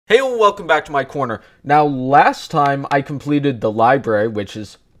Hey, and welcome back to my corner. Now, last time I completed the library, which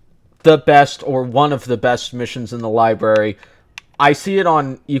is the best or one of the best missions in the library. I see it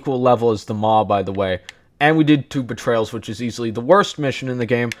on equal level as the Maw, by the way. And we did 2 betrayals, which is easily the worst mission in the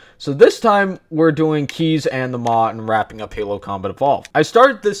game. So this time, we're doing Keys and the Maw and wrapping up Halo Combat Evolved. I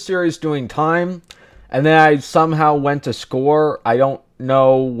started this series doing time, and then I somehow went to score. I don't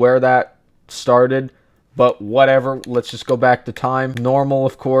know where that started. But whatever, let's just go back to time. Normal,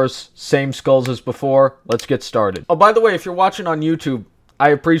 of course. Same skulls as before. Let's get started. Oh, by the way, if you're watching on YouTube,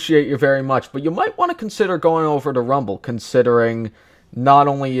 I appreciate you very much. But you might want to consider going over to Rumble, considering not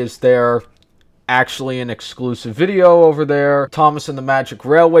only is there actually an exclusive video over there, Thomas and the Magic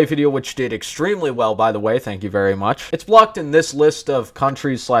Railway video, which did extremely well, by the way, thank you very much. It's blocked in this list of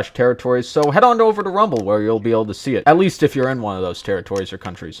countries / territories, so head on over to Rumble where you'll be able to see it, at least if you're in one of those territories or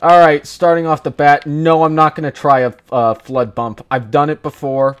countries. Alright, starting off the bat, no, I'm not going to try a flood bump. I've done it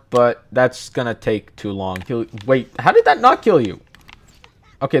before, but that's going to take too long. Wait, how did that not kill you?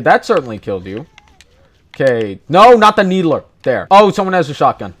 Okay, that certainly killed you. Okay, no, not the needler. There. Oh, someone has a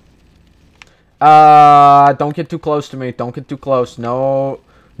shotgun. Don't get too close to me. Don't get too close. No,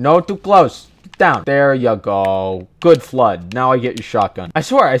 too close. Get down. There you go. Good flood. Now I get your shotgun. I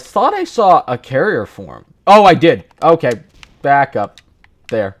swear, I thought I saw a carrier form. Oh, I did. Okay, back up.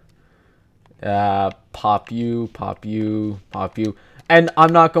 There. Pop you, pop you, pop you. And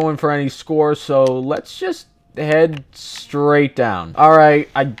I'm not going for any score, so let's just head straight down. Alright,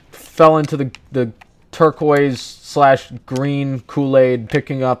 I fell into the turquoise / green Kool-Aid,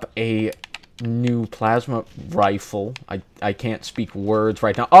 picking up a new plasma rifle. I can't speak words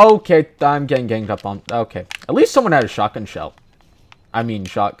right now. Okay, I'm getting ganged up on. Okay. At least someone had a shotgun shell. I mean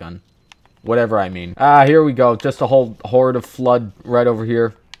shotgun. Whatever I mean. Here we go. Just a whole horde of flood right over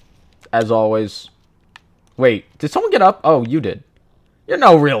here. As always. Wait, did someone get up? Oh, you did. You're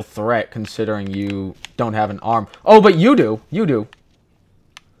no real threat considering you don't have an arm. Oh, but you do. You do.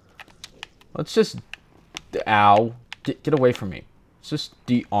 Let's just... Ow. Get away from me. Let's just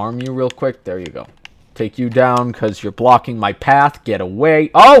de-arm you real quick. There you go. Take you down because you're blocking my path. Get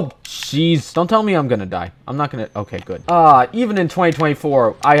away. Oh, jeez. Don't tell me I'm going to die. I'm not going to... Okay, good. Even in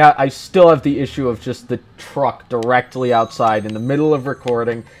 2024, I still have the issue of just the truck directly outside in the middle of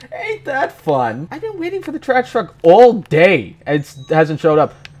recording. Ain't that fun? I've been waiting for the trash truck all day. It hasn't showed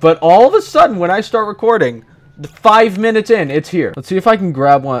up. But all of a sudden, when I start recording, 5 minutes in, it's here. Let's see if I can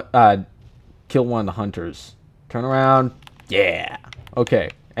grab one... kill one of the hunters. Turn around. Yeah. Okay.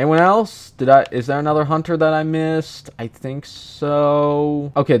 Anyone else? Is there another hunter that I missed? I think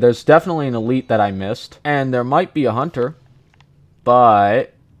so. Okay, there's definitely an elite that I missed. And there might be a hunter.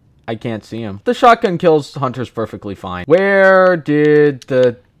 But I can't see him. The shotgun kills hunters perfectly fine. Where did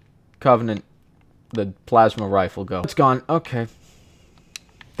the Covenant, the plasma rifle go? It's gone. Okay.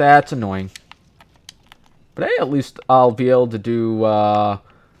 That's annoying. But hey, at least I'll be able to do,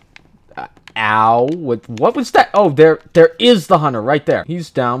 Ow. What was that? Oh, there is the hunter right there. He's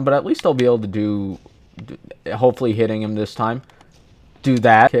down, but at least I'll be able to do hopefully hitting him this time. Do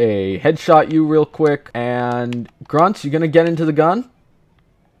that. Okay, headshot you real quick. And Grunts, you gonna get into the gun?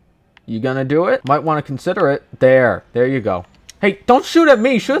 You gonna do it? Might want to consider it. There you go. Hey, don't shoot at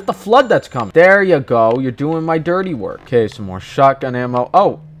me. Shoot at the flood that's coming. There you go. You're doing my dirty work. Okay, some more shotgun ammo.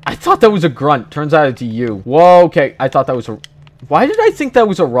 Oh, I thought that was a grunt. Turns out it's you. Whoa, okay. I thought that was a... Why did I think that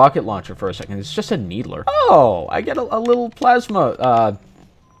was a rocket launcher for a second? It's just a needler. Oh, I get a little plasma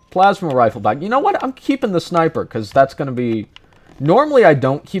rifle back. You know what? I'm keeping the sniper, because that's going to be... Normally, I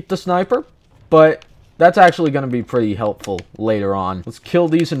don't keep the sniper, but that's actually going to be pretty helpful later on. Let's kill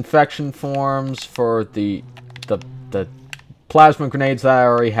these infection forms for the plasma grenades that I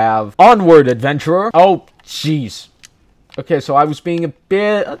already have. Onward, adventurer! Oh, jeez. Okay, so I was being a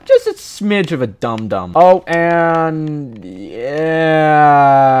bit, just a smidge of a dum-dum. Oh, and yeah,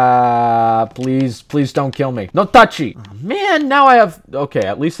 please don't kill me. No touchy. Oh, man, now I have, okay,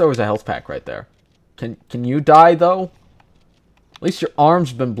 at least there was a health pack right there. Can you die, though? At least your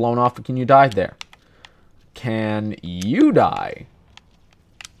arm's been blown off, but can you die there? Can you die?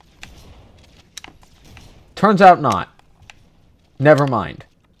 Turns out not. Never mind.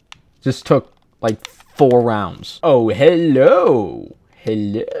 Just took, like, 4 rounds. Oh, hello.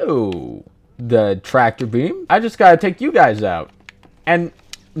 Hello. The tractor beam. I just gotta take you guys out. And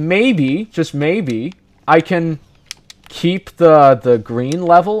maybe, just maybe, I can keep the green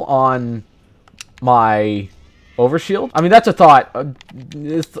level on my overshield. I mean, that's a thought.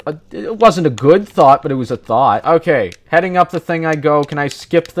 It wasn't a good thought, but it was a thought. Okay, heading up the thing I go. Can I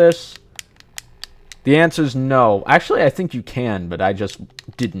skip this? The answer is no. Actually, I think you can, but I just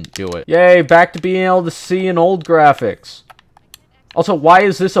didn't do it. Yay, back to being able to see in old graphics. Also, why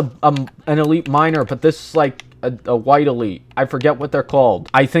is this an elite miner, but this is like a white elite? I forget what they're called.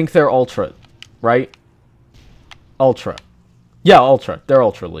 I think they're ultra, right? Ultra. Yeah, ultra. They're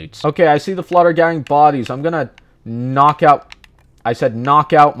ultra elites. Okay, I see the flutter gang bodies. I'm gonna knock out... I said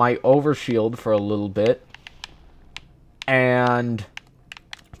knock out my overshield for a little bit. And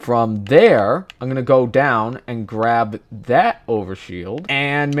from there, I'm gonna go down and grab that overshield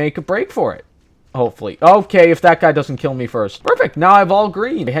and make a break for it. Hopefully. Okay, if that guy doesn't kill me first. Perfect. Now I have all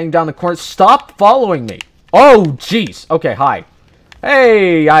green. Hang down the corner. Stop following me. Oh, jeez. Okay, hi.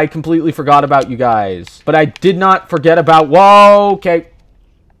 Hey, I completely forgot about you guys. But I did not forget about... Whoa, okay.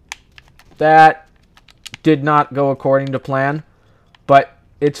 That did not go according to plan. But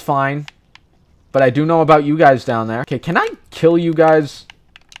it's fine. But I do know about you guys down there. Okay, can I kill you guys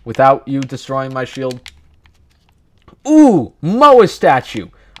without you destroying my shield? Ooh, Moa statue.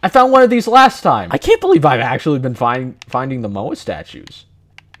 I found one of these last time. I can't believe I've actually been finding the Moa statues.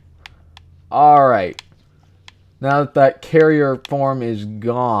 Alright. Now that that carrier form is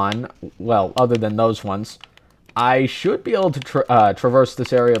gone, well, other than those ones, I should be able to traverse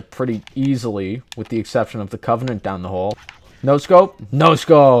this area pretty easily, with the exception of the Covenant down the hole. No scope? No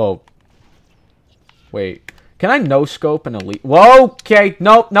scope! Wait. Can I no scope an elite? Whoa, okay.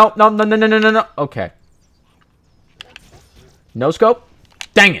 Nope, nope, no, no, no, no, no, no, no. Okay. No scope?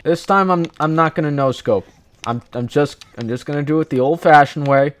 Dang it! This time I'm not gonna no scope. I'm just gonna do it the old-fashioned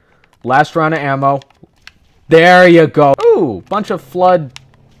way. Last round of ammo. There you go. Ooh, bunch of flood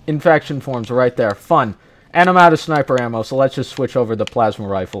infection forms right there. Fun. And I'm out of sniper ammo, so let's just switch over the plasma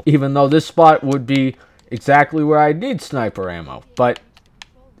rifle. Even though this spot would be exactly where I need sniper ammo, but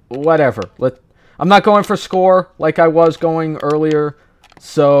whatever. I'm not going for score like I was going earlier,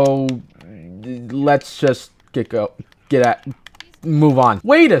 so let's just move on.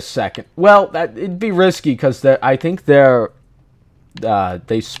 Wait a second. Well, it'd be risky because I think they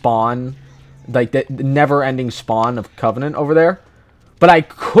spawn, like the never-ending spawn of Covenant over there. But I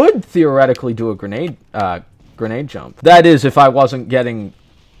could theoretically do a grenade jump. That is, if I wasn't getting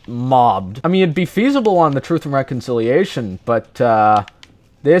mobbed. I mean, it'd be feasible on the Truth and Reconciliation, but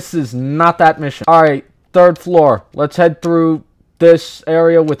this is not that mission. All right, 3rd floor. Let's head through this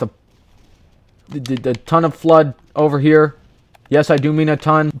area with a ton of flood over here. Yes, I do mean a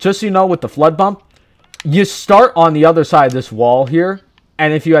ton. Just so you know, with the flood bump, you start on the other side of this wall here,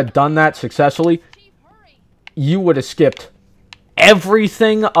 and if you had done that successfully, you would have skipped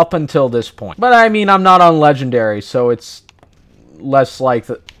everything up until this point. But I mean, I'm not on Legendary, so it's less like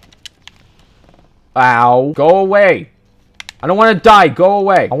the... Ow. Go away. I don't want to die. Go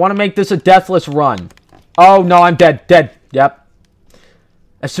away. I want to make this a deathless run. Oh, no, I'm dead. Dead. Yep.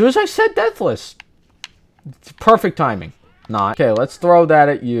 As soon as I said deathless, it's perfect timing. Not. Okay, let's throw that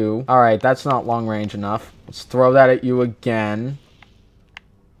at you. Alright, that's not long range enough. Let's throw that at you again.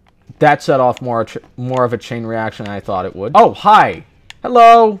 That set off more of a chain reaction than I thought it would. Oh, hi.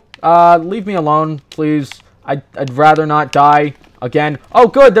 Hello. Leave me alone, please. I'd rather not die again. Oh,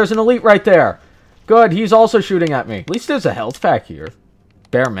 good. There's an elite right there. Good. He's also shooting at me. At least there's a health pack here.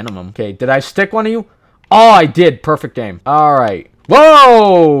 Bare minimum. Okay, did I stick one of you? Oh, I did. Perfect aim. Alright.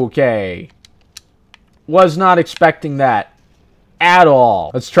 Whoa! Okay. Was not expecting that at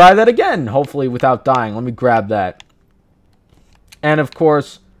all. Let's try that again, hopefully without dying. Let me grab that. And of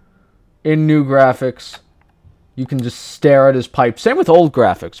course, in new graphics, you can just stare at his pipe. Same with old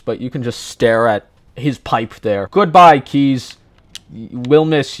graphics, but you can just stare at his pipe there. Goodbye, Keys. We'll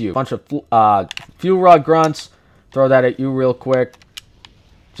miss you. Bunch of fuel rod grunts. Throw that at you real quick,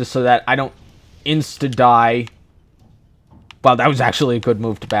 just so that I don't insta-die. Well, that was actually a good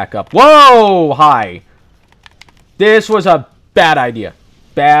move to back up. Whoa! Hi. This was a bad idea.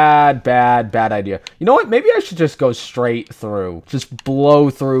 Bad idea. You know what? Maybe I should just go straight through. Just blow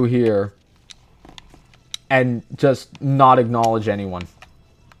through here. And just not acknowledge anyone.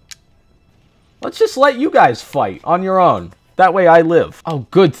 Let's just let you guys fight on your own. That way I live. Oh,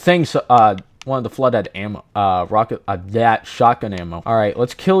 good thing one of the flood had ammo. That shotgun ammo. Alright,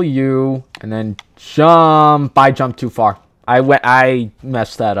 let's kill you. And then jump. I jumped too far. I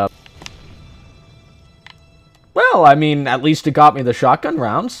messed that up. Well, I mean, at least it got me the shotgun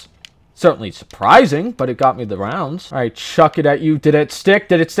rounds. Certainly surprising, but it got me the rounds. Alright, chuck it at you. Did it stick?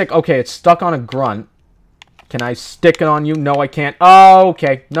 Did it stick? Okay, it's stuck on a grunt. Can I stick it on you? No, I can't. Oh,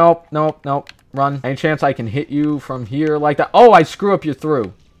 okay. Nope, nope, nope. Run. Any chance I can hit you from here like that? Oh, I screwed up your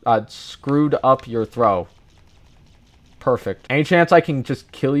screwed up your throw. Perfect. Any chance I can just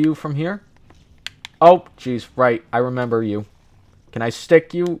kill you from here? Oh, jeez, right. I remember you. Can I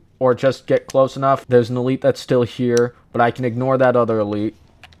stick you or just get close enough? There's an elite that's still here, but I can ignore that other elite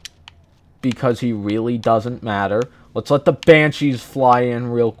because he really doesn't matter. Let's let the Banshees fly in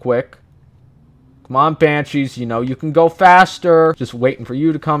real quick. Come on, Banshees. You know you can go faster. Just waiting for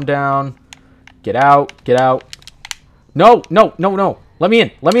you to come down. Get out. Get out. No, no, no, no. Let me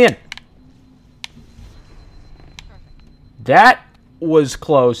in. Let me in. That was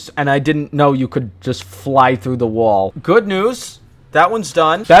close, and I didn't know you could just fly through the wall. Good news. That one's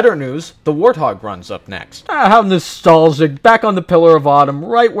done. Better news. The Warthog runs up next. Ah, how nostalgic. Back on the Pillar of Autumn,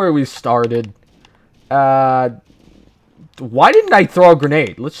 right where we started. Why didn't I throw a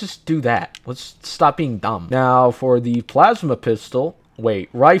grenade? Let's just do that. Let's stop being dumb. Now, for the plasma pistol. Wait,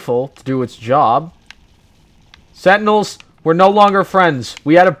 rifle to do its job. Sentinels, we're no longer friends.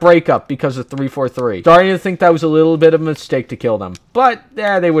 We had a breakup because of 343. Starting to think that was a little bit of a mistake to kill them. But,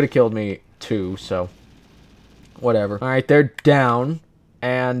 yeah, they would have killed me too, so... whatever. Alright, they're down.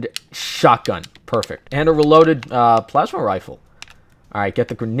 And shotgun. Perfect. And a reloaded plasma rifle. Alright, get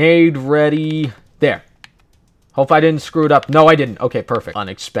the grenade ready. There. Hope I didn't screw it up. No, I didn't. Okay, perfect.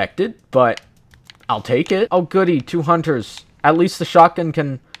 Unexpected, but I'll take it. Oh, goody. 2 hunters. At least the shotgun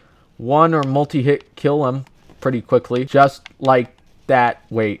can one or multi-hit kill them pretty quickly. Just like that.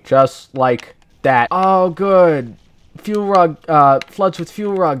 Wait, just like that. Oh, good. Fuel rod, floods with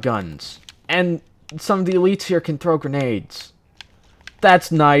fuel rod guns. And some of the elites here can throw grenades.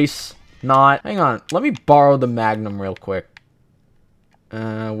 That's nice. Not. Hang on. Let me borrow the Magnum real quick.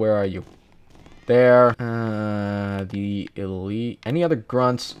 Where are you? There. The elite. Any other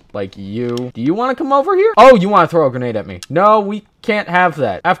grunts like you? Do you want to come over here? Oh, you want to throw a grenade at me? No, we can't have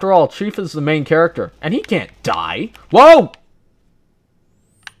that. After all, Chief is the main character, and he can't die. Whoa!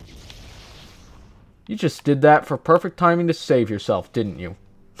 You just did that for perfect timing to save yourself, didn't you?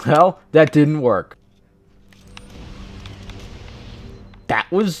 Well, that didn't work. That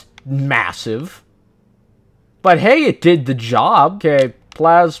was massive. But hey, it did the job. Okay,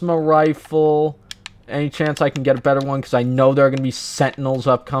 plasma rifle. Any chance I can get a better one? Because I know there are going to be sentinels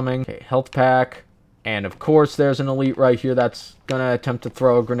upcoming. Okay, health pack. And of course, there's an elite right here that's going to attempt to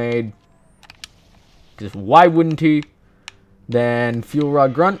throw a grenade. Because why wouldn't he? Then fuel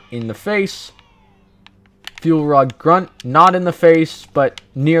rod grunt in the face. Fuel rod grunt, not in the face, but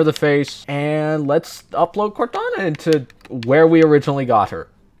near the face. And let's upload Cortana into where we originally got her.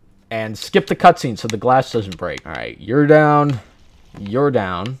 And skip the cutscene so the glass doesn't break. Alright, you're down. You're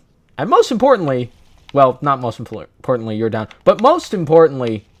down. And most importantly, well, not most importantly, you're down. But most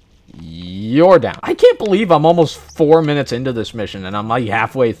importantly, you're down. I can't believe I'm almost 4 minutes into this mission and I'm like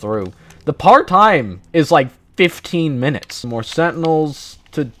halfway through. The par time is like 15 minutes. More sentinels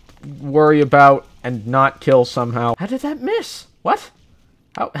to worry about and not kill somehow. How did that miss? What?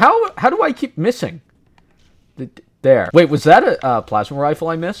 How do I keep missing? There. Wait, was that a plasma rifle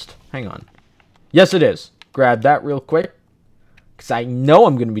I missed? Hang on. Yes, it is. Grab that real quick. Because I know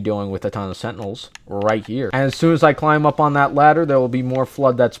I'm going to be dealing with a ton of sentinels right here. And as soon as I climb up on that ladder, there will be more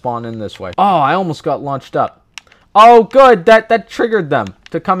flood that spawn in this way. Oh, I almost got launched up. Oh, good. That triggered them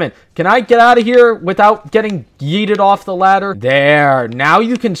to come in. Can I get out of here without getting yeeted off the ladder? There. Now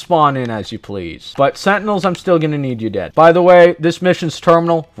you can spawn in as you please. But sentinels, I'm still going to need you dead. By the way, this mission's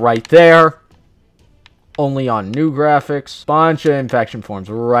terminal right there. Only on new graphics. Bunch of infection forms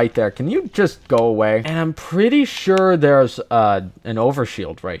right there. Can you just go away? And I'm pretty sure there's an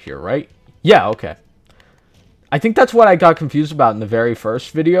overshield right here, right? Yeah, okay. I think that's what I got confused about in the very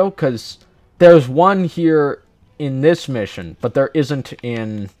first video, because there's one here in this mission, but there isn't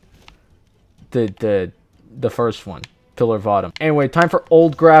in the first one, Pillar of Autumn. Anyway, time for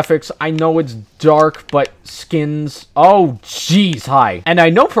old graphics. I know it's dark, but skins. Oh, jeez, hi. And I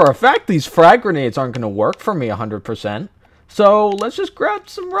know for a fact these frag grenades aren't going to work for me 100%. So let's just grab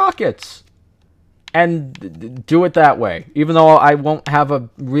some rockets and do it that way. Even though I won't have a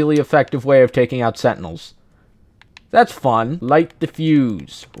really effective way of taking out sentinels. That's fun. Light the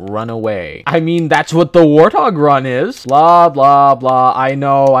fuse. Run away. I mean, that's what the Warthog run is. Blah, blah, blah. I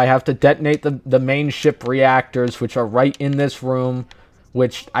know. I have to detonate the main ship reactors, which are right in this room,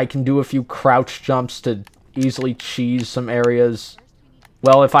 which I can do a few crouch jumps to easily cheese some areas.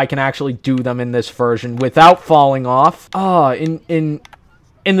 Well, if I can actually do them in this version without falling off. Oh,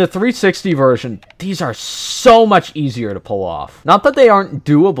 in the 360 version, these are so much easier to pull off. Not that they aren't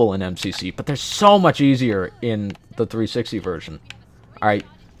doable in MCC, but they're so much easier in the 360 version. Alright,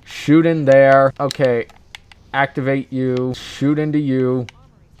 shoot in there. Okay, activate you. Shoot into you.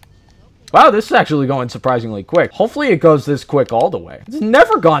 Wow, this is actually going surprisingly quick. Hopefully it goes this quick all the way. It's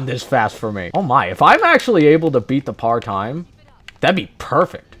never gone this fast for me. Oh my, if I'm actually able to beat the par time, that'd be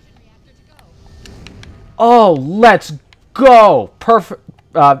perfect. Oh, let's go.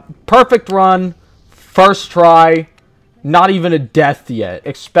 Perfect run. First try. Not even a death yet.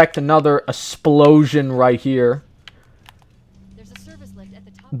 Expect another explosion right here.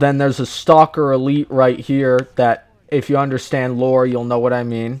 Then there's a Stalker Elite right here that, if you understand lore, you'll know what I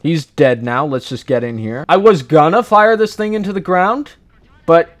mean. He's dead now. Let's just get in here. I was gonna fire this thing into the ground,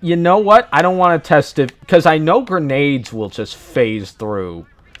 but you know what? I don't want to test it, because I know grenades will just phase through.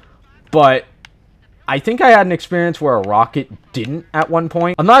 But I think I had an experience where a rocket didn't at one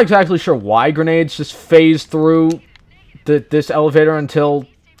point. I'm not exactly sure why grenades just phase through this elevator until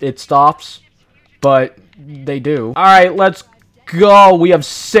it stops, but they do. Alright, let's go. We have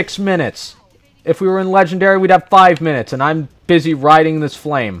 6 minutes. If we were in Legendary, we'd have 5 minutes, and I'm busy riding this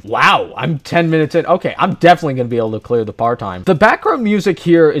flame. Wow, I'm 10 minutes in. Okay, I'm definitely going to be able to clear the par time. The background music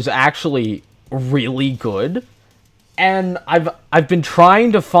here is actually really good, and I've been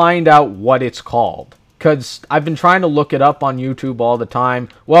trying to find out what it's called, because I've been trying to look it up on YouTube all the time.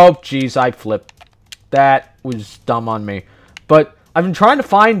 Well, geez, I flipped. That was dumb on me. But I've been trying to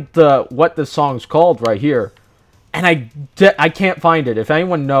find what the song's called right here. And I can't find it. If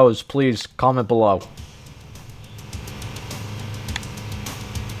anyone knows, please comment below.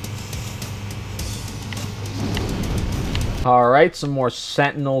 Alright, some more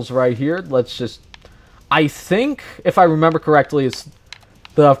sentinels right here. Let's just... I think, if I remember correctly, it's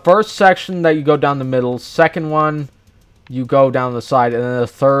the first section that you go down the middle. Second one, you go down the side. And then the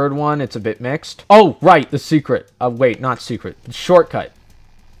third one, it's a bit mixed. Oh, right, the secret. Wait, not secret. Shortcut.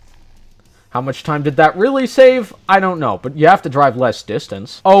 How much time did that really save? I don't know, but you have to drive less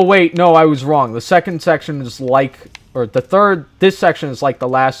distance. Oh, wait, no, I was wrong. The second section is like, or this section is like the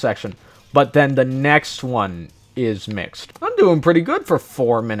last section, but then the next one is mixed. I'm doing pretty good for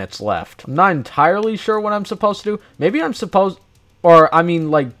 4 minutes left. I'm not entirely sure what I'm supposed to do. Maybe I'm supposed, or I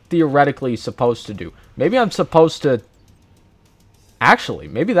mean, like, theoretically supposed to do. Maybe I'm supposed to... Actually,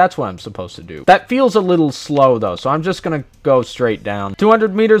 maybe that's what I'm supposed to do. That feels a little slow, though, so I'm just going to go straight down.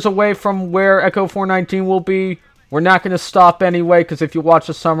 200 meters away from where Echo 419 will be. We're not going to stop anyway, because if you watch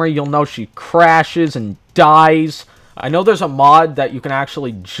the summary, you'll know she crashes and dies. I know there's a mod that you can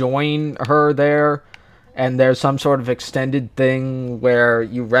actually join her there, and there's some sort of extended thing where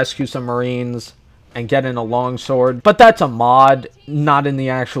you rescue some Marines and get in a longsword. But that's a mod, not in the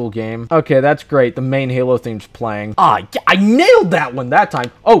actual game. Okay, that's great. The main Halo theme's playing. Ah, yeah, I nailed that one that time.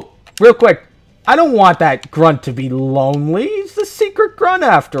 Oh, real quick. I don't want that grunt to be lonely. He's the secret grunt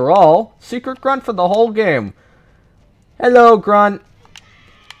after all. Secret grunt for the whole game. Hello, grunt.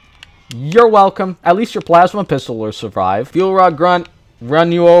 You're welcome. At least your plasma pistol will survive. Fuel rod grunt,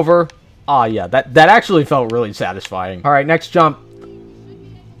 run you over. Ah, yeah, that actually felt really satisfying. All right, next jump.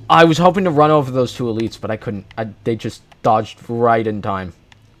 I was hoping to run over those two elites, but I couldn't. They just dodged right in time.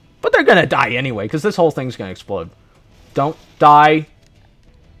 But they're gonna die anyway, because this whole thing's gonna explode. Don't die.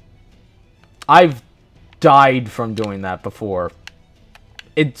 I've died from doing that before.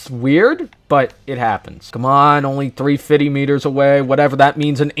 It's weird, but it happens. Come on, only 350 meters away. Whatever that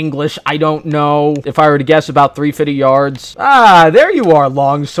means in English, I don't know. If I were to guess, about 350 yards. Ah, there you are,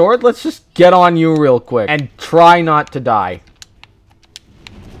 longsword. Let's just get on you real quick. And try not to die.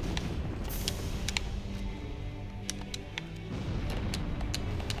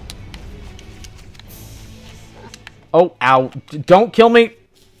 Oh, ow. Don't kill me.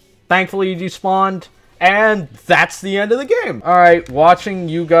 Thankfully, you despawned. And that's the end of the game. Alright, watching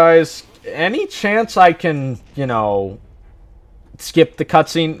you guys. Any chance I can, you know, skip the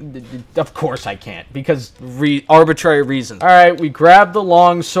cutscene? Of course I can't, because arbitrary reasons. Alright, we grab the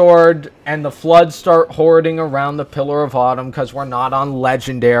longsword, and the Floods start hoarding around the Pillar of Autumn, because we're not on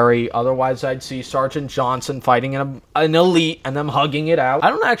Legendary. Otherwise, I'd see Sergeant Johnson fighting an elite, and them hugging it out. I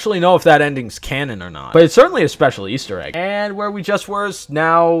don't actually know if that ending's canon or not, but it's certainly a special Easter egg. And where we just were is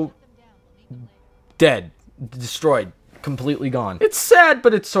now dead. Destroyed. Completely gone. It's sad,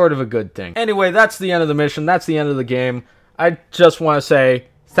 but it's sort of a good thing. Anyway, that's the end of the mission. That's the end of the game. I just want to say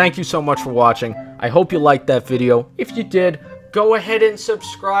thank you so much for watching. I hope you liked that video. If you did, go ahead and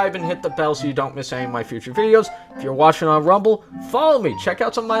subscribe and hit the bell so you don't miss any of my future videos. If you're watching on Rumble, follow me. Check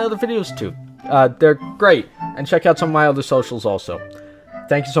out some of my other videos too. They're great. And check out some of my other socials also.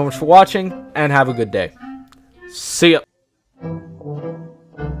 Thank you so much for watching, and have a good day. See ya.